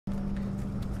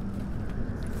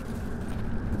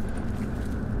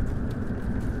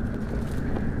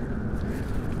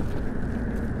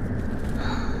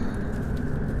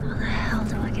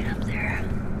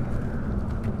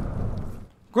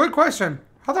Good question.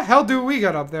 How the hell do we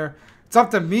get up there? It's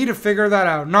up to me to figure that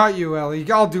out, not you, Ellie.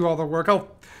 I'll do all the work. I'll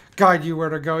guide you where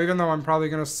to go, even though I'm probably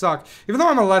going to suck. Even though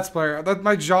I'm a Let's Player,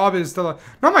 my job is to...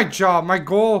 Not my job, my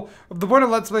goal... The point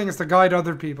of Let's Playing is to guide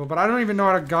other people, but I don't even know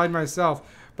how to guide myself.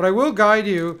 But I will guide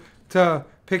you to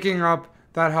picking up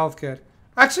that health kit.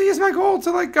 Actually, is my goal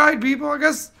to, like, guide people? I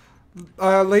guess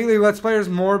lately Let's Players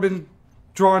more been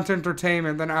drawn to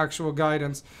entertainment than actual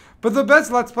guidance. But the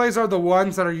best Let's Plays are the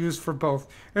ones that are used for both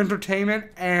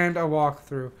entertainment and a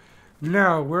walkthrough.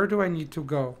 Now, where do I need to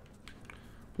go?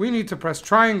 We need to press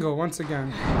triangle once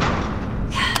again.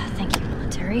 Thank you,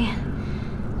 military.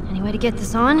 Any way to get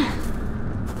this on?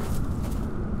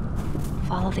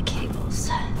 Follow the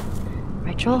cables.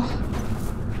 Right, Joel?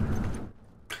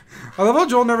 I love how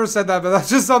Joel never said that, but that's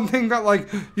just something that, like,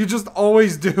 you just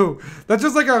always do. That's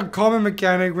just, like, a common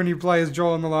mechanic when you play as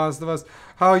Joel in The Last of Us.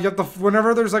 How you have to,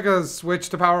 whenever there's, like, a switch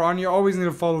to power on, you always need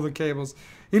to follow the cables.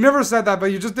 He never said that, but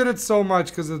you just did it so much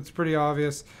because it's pretty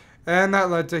obvious. And that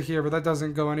led to here, but that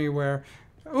doesn't go anywhere.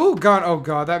 Oh, God. Oh,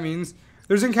 God. That means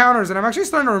there's encounters, and I'm actually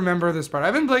starting to remember this part.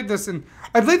 I played this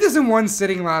in one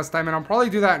sitting last time, and I'll probably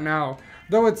do that now.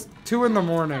 Though it's 2 in the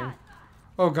morning.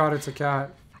 Oh, God. It's a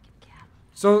cat.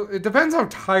 So, it depends how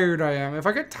tired I am. If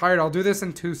I get tired, I'll do this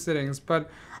in 2 sittings.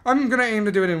 But I'm going to aim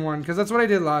to do it in 1, because that's what I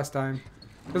did last time.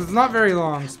 Because it's not very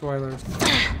long, spoilers.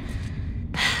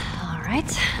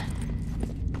 Alright.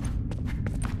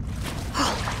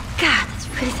 Oh, God, that's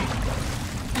pretty thick.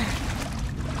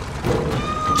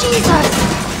 Jesus!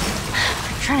 Are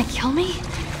you trying to kill me?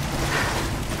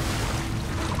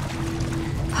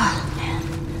 Oh, man.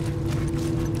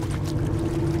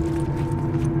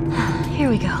 Here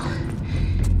we go.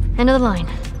 End of the line.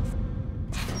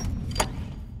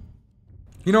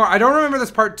 You know, I don't remember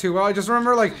this part too well. I just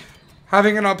remember, like,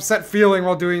 having an upset feeling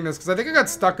while doing this. Because I think I got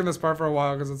stuck in this part for a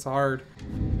while because it's hard.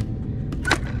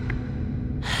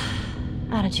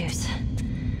 Out of juice.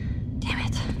 Damn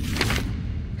it.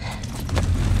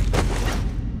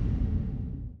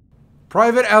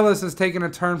 Private Ellis has taken a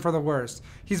turn for the worst.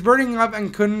 He's burning up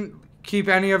and couldn't keep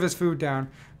any of his food down.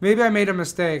 Maybe I made a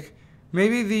mistake.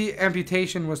 Maybe the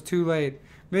amputation was too late.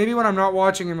 Maybe when I'm not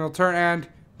watching him, he'll turn and...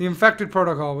 The infected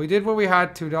protocol. We did what we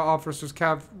had to Officer's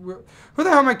Cap. Who the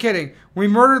hell am I kidding? We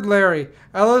murdered Larry.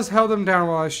 Ellis held him down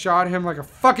while I shot him like a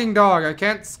fucking dog. I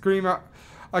can't scream out.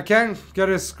 I can't get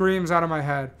his screams out of my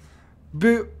head.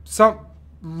 Some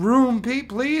room, Pete,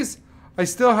 please? I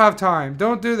still have time.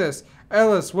 Don't do this.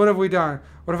 Ellis, what have we done?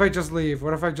 What if I just leave?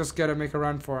 What if I just get to make a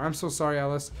run for it? I'm so sorry,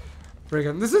 Ellis.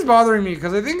 Regan. This is bothering me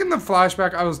because I think in the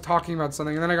flashback I was talking about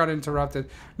something and then I got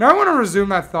interrupted. Now I want to resume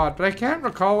that thought, but I can't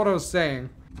recall what I was saying.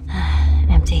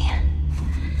 Empty.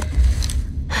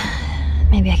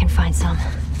 Maybe I can find some.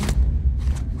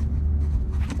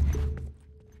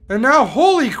 And now,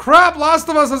 holy crap, Last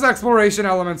of Us has exploration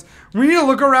elements. We need to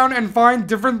look around and find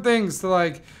different things to,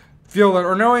 like, feel it.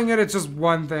 Or knowing it, it's just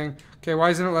one thing. Okay,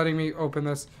 why isn't it letting me open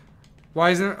this?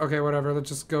 Why isn't it? Okay, whatever. Let's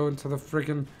just go into the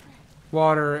freaking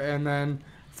water and then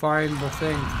find the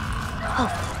thing. Oh,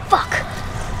 fuck.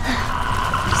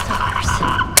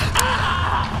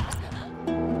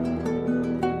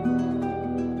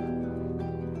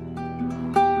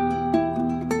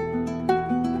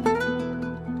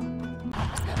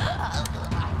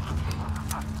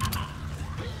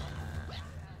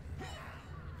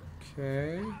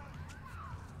 Okay.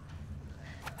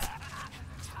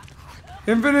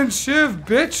 Infinite Shiv,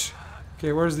 bitch!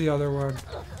 Okay, where's the other one?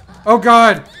 Oh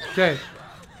god! Okay.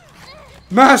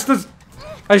 Masters!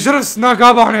 I should have snuck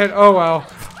up on it! Oh well.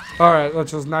 Alright,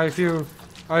 let's just knife you.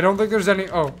 I don't think there's any...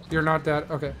 Oh, you're not dead.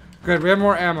 Okay. Good, we have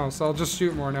more ammo, so I'll just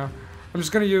shoot more now. I'm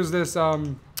just gonna use this,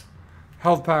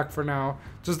 health pack for now.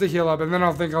 Just to heal up, and then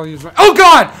I'll think I'll use my... Oh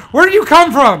god! Where did you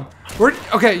come from? Where...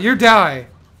 Okay, you die.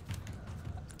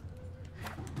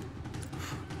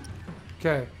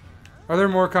 Okay. Are there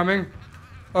more coming?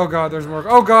 Oh god, there's more.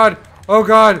 Oh god! Oh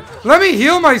god! Let me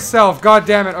heal myself! God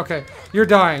damn it. Okay. You're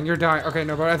dying. You're dying. Okay,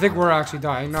 no, but I think we're actually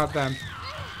dying, not them.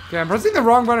 Okay, I'm pressing the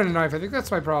wrong button to knife. I think that's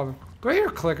my problem. Do I hear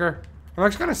a clicker? I'm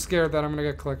actually kind of scared that I'm gonna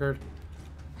get clickered.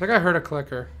 I think I heard a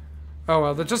clicker. Oh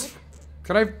well, that just...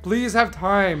 Can I please have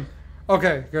time?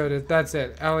 Okay, good. That's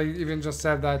it. Ellie even just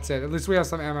said that's it. At least we have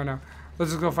some ammo now.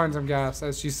 Let's just go find some gas,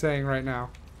 as she's saying right now.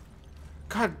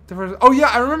 God, there was... Oh yeah,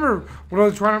 I remember what I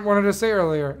was wanted to say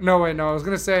earlier. No, wait, no. I was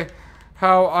going to say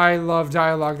how I love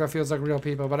dialogue that feels like real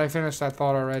people, but I finished that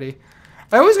thought already.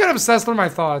 I always get obsessed with my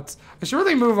thoughts. I should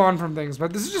really move on from things,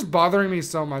 but this is just bothering me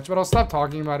so much, but I'll stop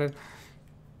talking about it.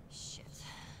 Shit.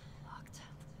 Locked.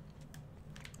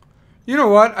 You know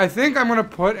what? I think I'm going to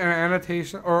put an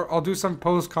annotation, or I'll do some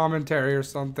post-commentary or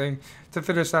something to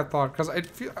finish that thought, because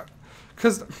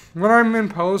Because when I'm in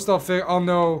post, I'll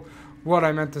know what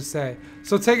I meant to say.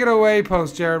 So take it away,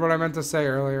 post, Jared, what I meant to say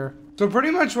earlier. So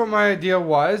pretty much what my idea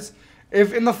was,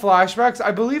 if in the flashbacks, I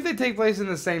believe they take place in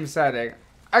the same setting.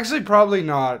 Actually, probably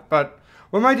not, but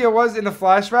what my idea was, in the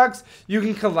flashbacks, you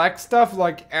can collect stuff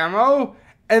like ammo,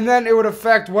 and then it would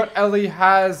affect what Ellie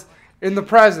has in the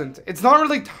present. It's not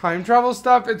really time travel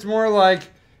stuff, it's more like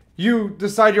you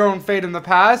decide your own fate in the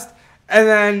past, and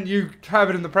then you have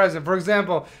it in the present. For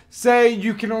example, say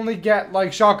you can only get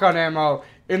like shotgun ammo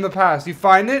in the past. You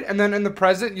find it, and then in the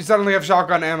present, you suddenly have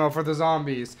shotgun ammo for the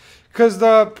zombies. Because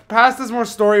the past is more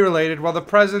story related, while the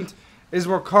present is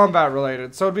more combat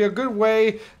related. So it'd be a good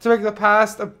way to make the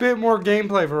past a bit more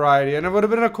gameplay variety, and it would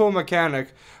have been a cool mechanic.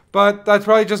 But that's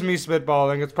probably just me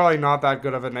spitballing. It's probably not that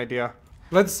good of an idea.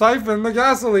 Let's siphon the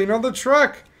gasoline on the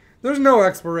truck. There's no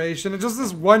exploration. It's just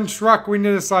this one truck we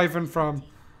need to siphon from.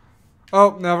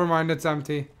 Oh, never mind. It's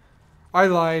empty. I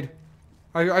lied.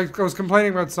 I was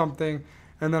complaining about something,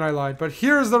 and then I lied. But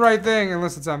here's the right thing,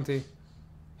 unless it's empty.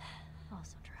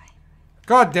 Also dry.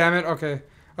 God damn it. Okay.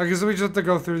 I guess we just have to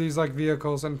go through these like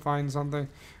vehicles and find something.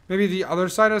 Maybe the other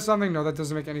side of something? No, that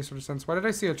doesn't make any sort of sense. Why did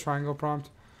I see a triangle prompt?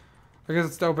 I guess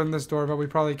it's to open this door, but we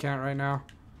probably can't right now.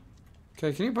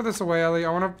 Okay, can you put this away, Ellie?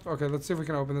 Okay, let's see if we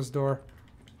can open this door.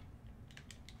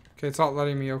 Okay, it's not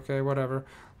letting me. Okay, whatever.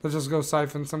 Let's just go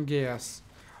siphon some gas.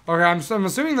 Okay, I'm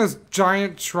assuming this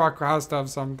giant truck has to have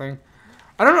something.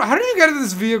 I don't know. How did you get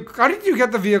this vehicle? How did you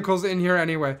get the vehicles in here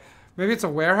anyway? Maybe it's a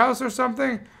warehouse or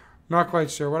something? Not quite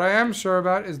sure. What I am sure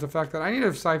about is the fact that I need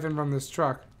to siphon from this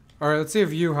truck. Alright, let's see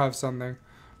if you have something.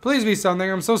 Please be something.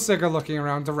 I'm so sick of looking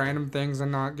around to random things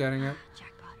and not getting it.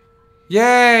 Jackpot.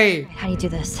 Yay! How do you do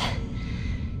this?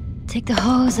 Take the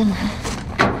hose and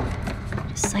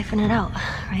just siphon it out,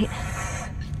 right?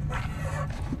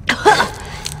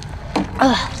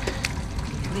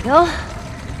 Here we go.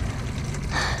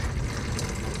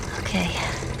 Okay.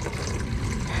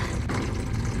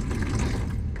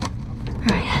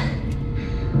 Alright.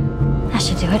 That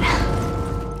should do it.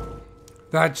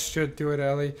 That should do it,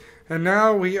 Ellie. And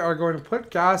now we are going to put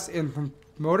gas in the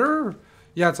motor.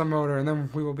 Yeah, it's a motor. And then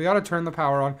we will be able to turn the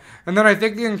power on. And then I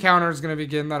think the encounter is going to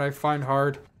begin that I find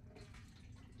hard.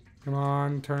 Come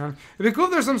on, turn on. It'd be cool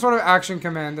if there's some sort of action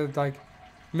command to, like,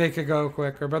 make it go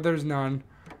quicker. But there's none.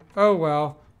 Oh,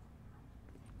 well.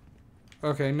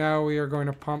 Okay, now we are going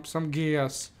to pump some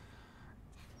gas.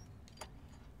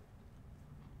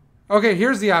 Okay,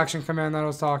 here's the action command that I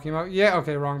was talking about. Yeah,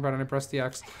 okay, wrong button. I pressed the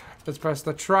X. Let's press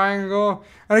the triangle.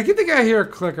 And I keep thinking I hear a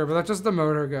clicker, but that's just the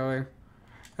motor going.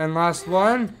 And last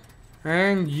one.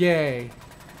 And yay.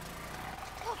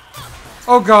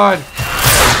 Oh, God.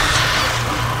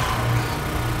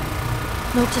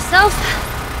 Note to self.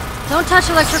 Don't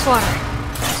touch electric water.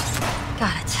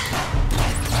 Got it.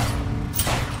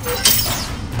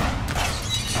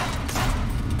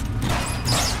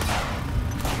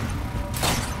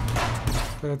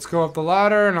 Okay, let's go up the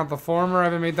ladder, not the former. I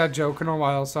haven't made that joke in a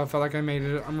while, so I felt like I made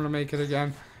it. I'm going to make it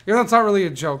again. Even though it's not really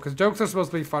a joke, because jokes are supposed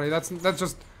to be funny. That's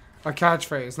just a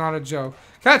catchphrase, not a joke.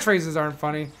 Catchphrases aren't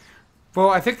funny.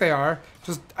 Well, I think they are.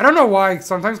 Just, I don't know why.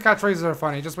 Sometimes catchphrases are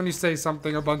funny. Just when you say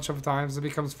something a bunch of times, it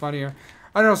becomes funnier.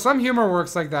 I don't know. Some humor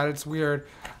works like that. It's weird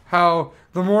how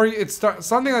the more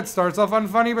something that starts off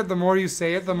unfunny, but the more you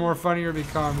say it, the more funnier it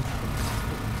becomes.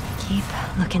 Keep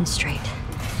looking straight.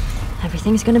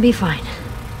 Everything's gonna be fine.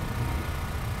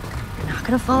 You're not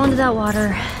gonna fall into that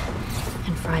water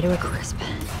and fry to a crisp.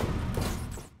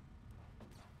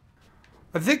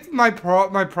 I think my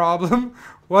problem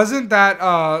wasn't that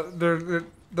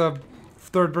the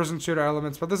third-person shooter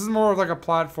elements, but this is more of like a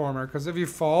platformer. Because if you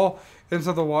fall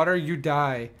into the water, you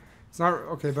die. It's not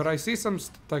okay, but I see some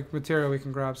like material we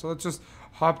can grab. So let's just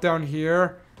hop down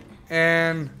here,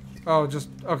 and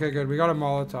okay, good. We got a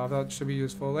Molotov. That should be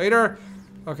useful later.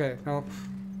 Okay, no,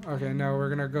 okay, now we're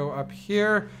gonna go up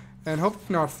here and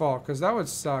hopefully not fall, because that would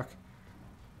suck.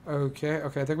 Okay, I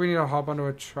think we need to hop onto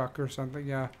a truck or something.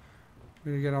 Yeah.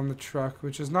 We need to get on the truck,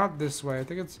 which is not this way. I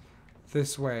think it's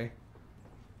this way.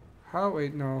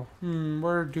 Wait, no.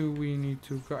 Where do we need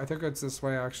to go? I think it's this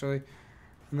way, actually.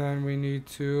 And then we need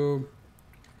to...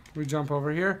 We jump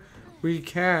over here. We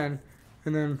can.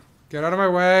 And then get out of my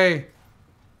way.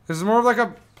 This is more of like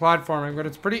a platforming, but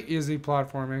it's pretty easy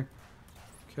platforming.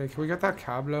 Okay, can we get that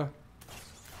cable?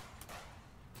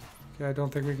 Okay, I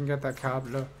don't think we can get that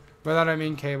cable. By that I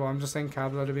mean cable. I'm just saying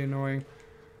cable to be annoying.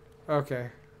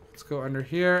 Okay. Let's go under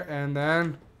here, and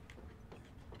then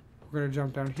we're going to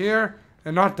jump down here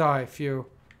and not die. Phew.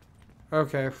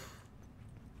 Okay.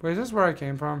 Wait, is this where I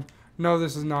came from? No,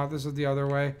 this is not. This is the other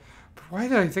way. But why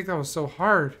did I think that was so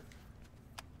hard?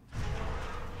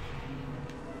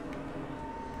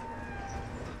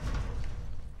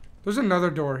 There's another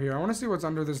door here. I want to see what's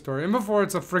under this door. And before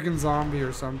it's a freaking zombie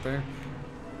or something.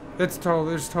 There's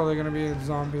totally going to be a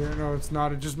zombie here. No, it's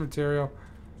not. It's just material.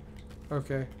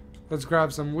 Okay. Let's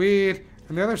grab some weed.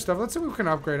 And the other stuff. Let's see if we can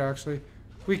upgrade, actually.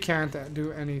 We can't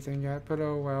do anything yet. But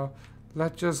oh well.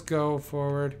 Let's just go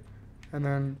forward. And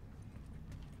then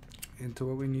into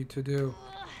what we need to do.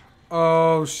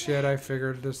 Oh shit, I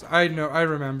figured this. I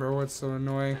remember what's so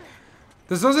annoying.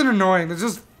 This wasn't annoying. This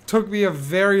just took me a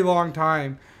very long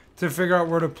time to figure out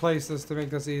where to place this to make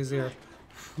this easier.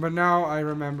 But now I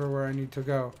remember where I need to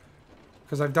go.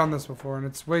 Because I've done this before and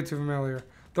it's way too familiar.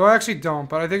 Though I actually don't,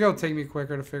 but I think it'll take me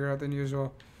quicker to figure out than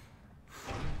usual.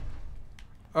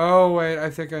 Oh wait, I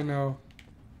think I know.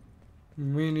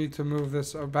 We need to move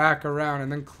this back around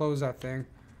and then close that thing.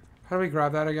 How do we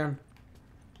grab that again?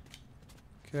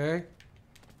 Okay.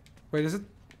 Wait, is it...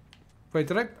 Wait,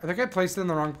 did I think I placed it in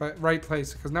the right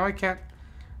place. Because now I can't...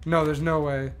 No, there's no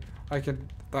way I could...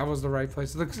 That was the right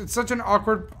place. It's such an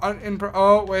awkward...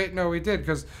 Oh, wait, no, we did.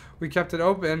 Because we kept it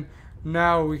open.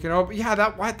 Now we can open... Yeah,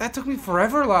 that took me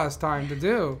forever last time to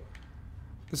do.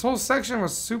 This whole section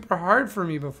was super hard for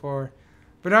me before.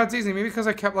 But now it's easy. Maybe because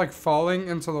I kept, like, falling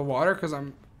into the water. Because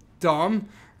I'm dumb.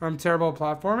 I'm terrible at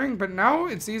platforming. But now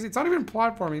it's easy. It's not even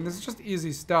platforming. This is just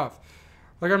easy stuff.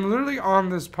 Like, I'm literally on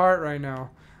this part right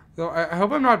now. Though, I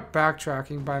hope I'm not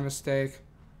backtracking by mistake.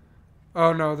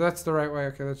 Oh, no, that's the right way.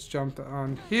 Okay, let's jump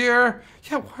on here.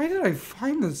 Yeah, why did I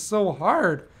find this so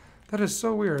hard? That is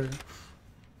so weird.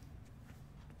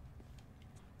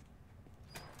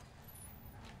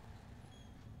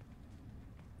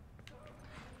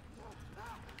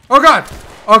 Oh, God!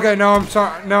 Okay, no, I'm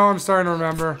sorry. No, I'm starting to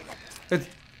remember.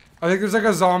 I think there's, like,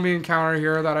 a zombie encounter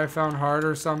here that I found hard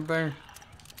or something.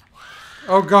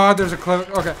 Oh god, there's a cliff.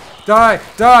 Okay. Die!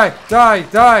 Die! Die!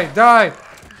 Die! Die!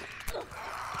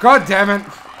 God damn it.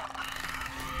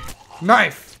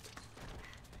 Knife!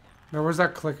 Now, where's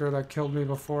that clicker that killed me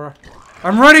before?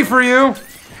 I'm ready for you!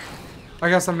 I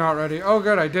guess I'm not ready. Oh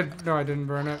good, I did. No, I didn't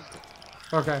burn it.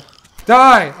 Okay.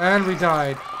 Die! And we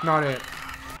died. Not it.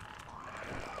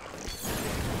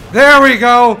 There we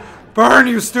go! Burn,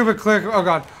 you stupid clicker. Oh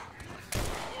god.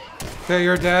 Okay,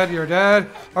 you're dead. You're dead.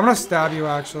 I'm gonna stab you,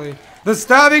 actually. The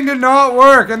stabbing did not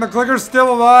work, and the clicker's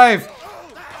still alive.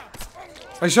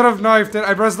 I should have knifed it.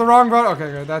 I pressed the wrong button.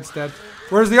 Okay, good. That's dead.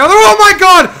 Where's the other? Oh my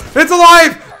god! It's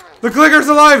alive! The clicker's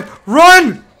alive!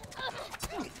 Run!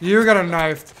 You got a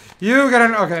knifed. You got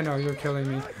an... Okay, no, you're killing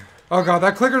me. Oh god,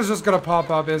 that clicker's just gonna pop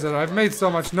up, is it? I've made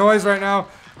so much noise right now.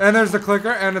 And there's the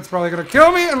clicker, and it's probably gonna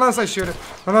kill me unless I shoot it.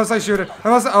 Unless I shoot it.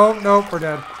 Unless... Oh, no, we're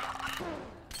dead.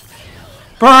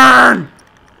 Burn!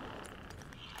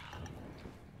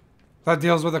 That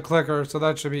deals with a clicker, so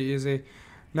that should be easy.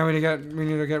 Now we need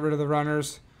to get rid of the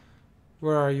runners.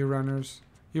 Where are you, runners?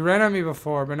 You ran at me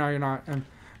before, but now you're not. And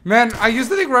man, I used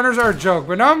to think runners are a joke,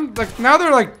 but now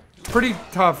they're like pretty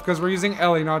tough because we're using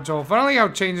Ellie, not Joel. Finally, how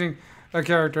changing a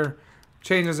character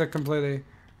changes it completely.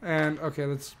 And okay,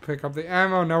 let's pick up the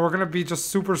ammo. Now we're gonna be just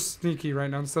super sneaky right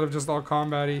now instead of just all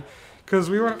combat-y, because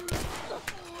we want.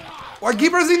 Well, I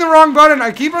keep pressing the wrong button.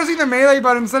 I keep pressing the melee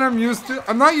button instead. I'm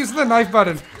not used to the knife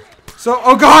button. So,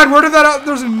 oh god, where did that out?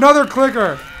 There's another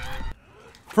clicker.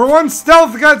 For once,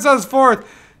 stealth gets us forth.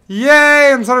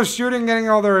 Yay! Instead of shooting, getting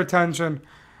all their attention.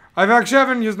 I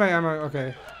haven't used my ammo.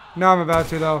 Okay. Now I'm about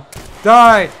to, though.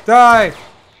 Die! Die!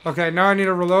 Okay, now I need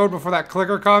to reload before that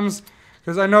clicker comes.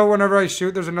 Because I know whenever I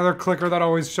shoot, there's another clicker that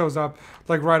always shows up,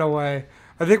 like, right away.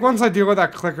 I think once I deal with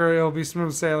that clicker, it'll be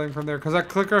smooth sailing from there. Because that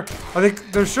clicker, I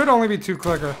think there should only be 2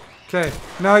 clicker. Okay,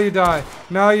 now you die.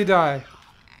 Now you die.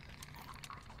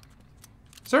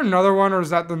 Is there another one, or is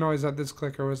that the noise that this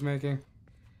clicker was making?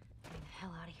 Get the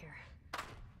hell out of here.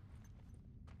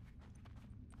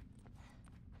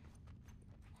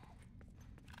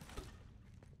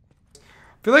 I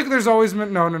feel like there's always...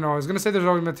 No. I was going to say there's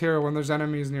always material when there's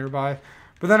enemies nearby.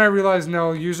 But then I realized,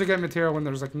 no, you usually get material when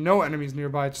there's, like, no enemies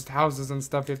nearby. Just houses and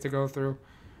stuff you have to go through.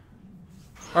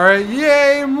 Alright,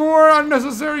 yay! More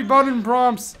unnecessary button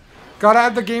prompts. Gotta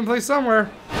add the gameplay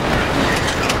somewhere.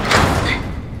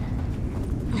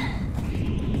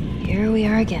 Here we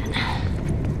are again. God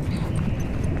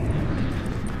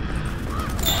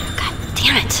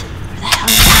damn it! Where the hell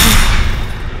is that?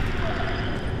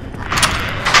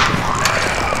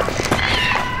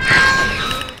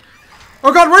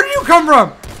 Oh god, where did you come from?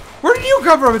 Where did you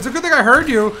come from? It's a good thing I heard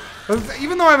you.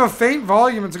 Even though I have a faint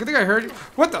volume, it's a good thing I heard you.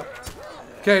 What the?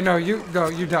 Okay, no, you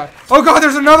die. Oh god,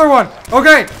 there's another one.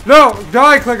 Okay, no,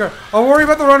 die, clicker. I'll worry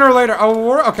about the runner later. I will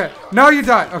worry. Okay, now you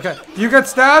die. Okay, you get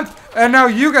stabbed, and now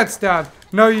you get stabbed.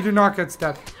 No, you do not get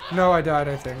stabbed. No, I died,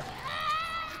 I think.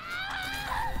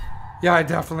 Yeah, I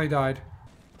definitely died.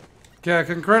 Okay, I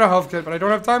can create a health kit, but I don't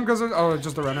have time because oh, it's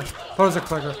just a runner. Thought it was a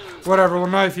clicker. Whatever, we'll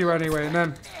knife you anyway. And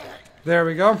then, there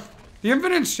we go. The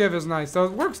infinite shiv is nice. So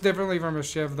it works differently from a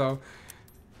shiv, though.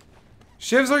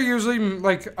 Shivs are usually,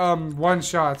 like,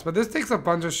 one-shots. But this takes a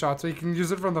bunch of shots, so you can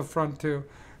use it from the front, too.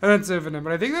 And it's infinite.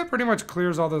 But I think that pretty much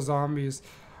clears all the zombies.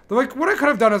 But, like, what I could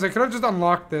have done is I could have just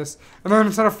unlocked this. And then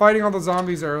instead of fighting all the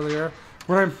zombies earlier,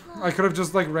 when I could have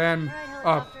just, like, ran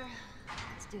up.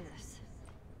 Let's do this.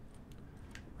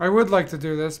 I would like to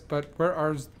do this, but where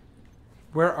are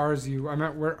you? I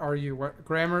meant, where are you? What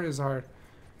grammar is hard.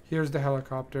 Here's the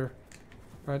helicopter.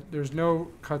 But there's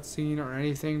no cutscene or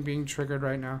anything being triggered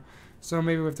right now. So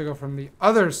maybe we have to go from the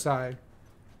other side.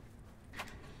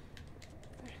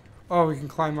 Oh, we can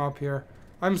climb up here.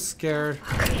 I'm scared.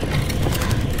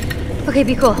 Okay,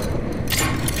 be cool.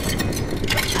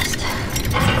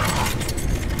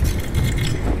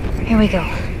 Here we go.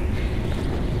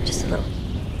 Just a little.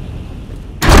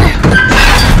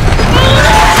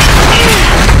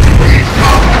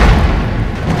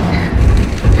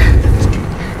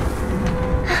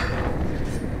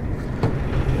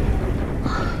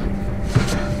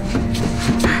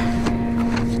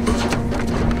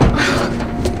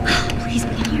 Please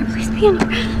be in here, please be in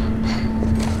here.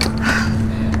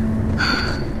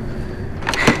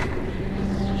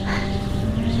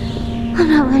 I'm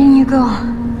not letting you go.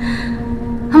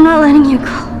 I'm not letting you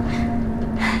go.